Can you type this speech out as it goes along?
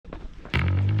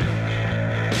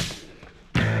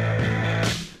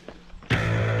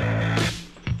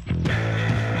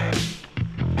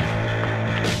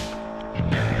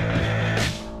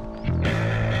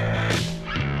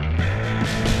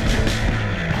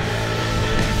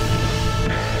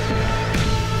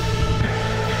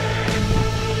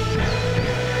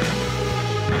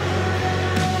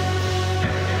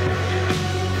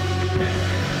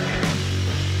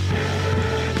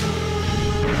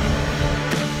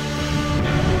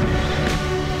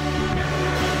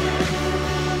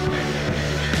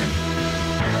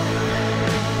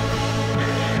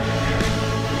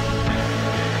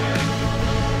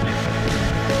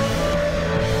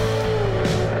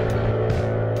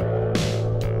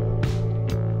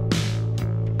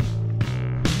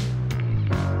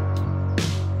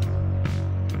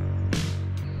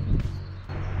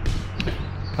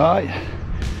Hi,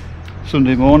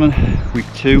 Sunday morning, week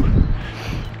 2,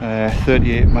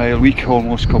 38 mile week,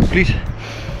 almost complete.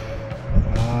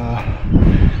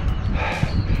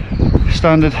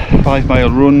 Standard 5 mile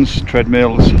runs,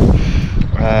 treadmills,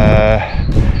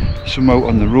 some out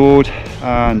on the road,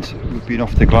 and we've been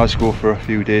off to Glasgow for a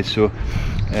few days, so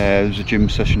there's a gym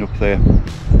session up there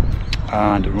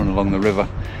and a run along the river.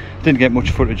 Didn't get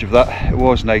much footage of that. It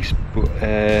was nice, but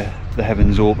the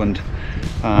heavens opened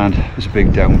and it was a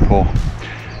big downpour.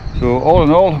 So all in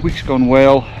all, week's gone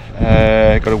well.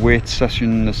 Got a weight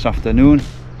session this afternoon,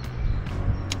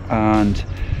 and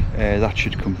that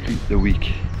should complete the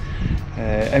week.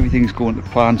 Everything's going to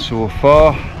plan so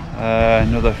far.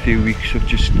 Another few weeks of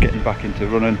just getting back into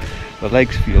running. The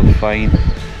legs feel fine.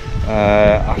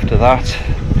 After that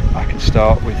I can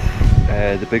start with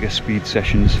the bigger speed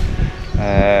sessions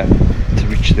to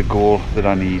reach the goal that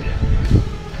I need.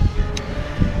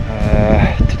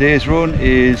 Today's run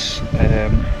is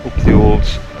up the old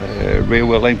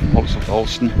railway line from Hull to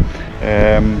Alston.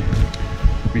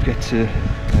 We get to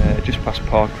just past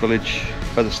Park Village,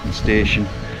 Featherstone Station,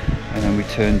 and then we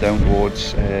turn down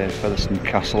towards Featherstone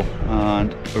Castle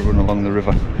and a run along the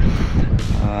river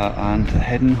and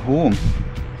heading home.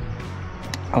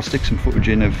 I'll stick some footage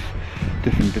in of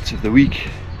different bits of the week,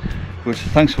 but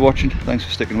thanks for watching, thanks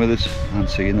for sticking with us, and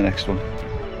see you in the next one.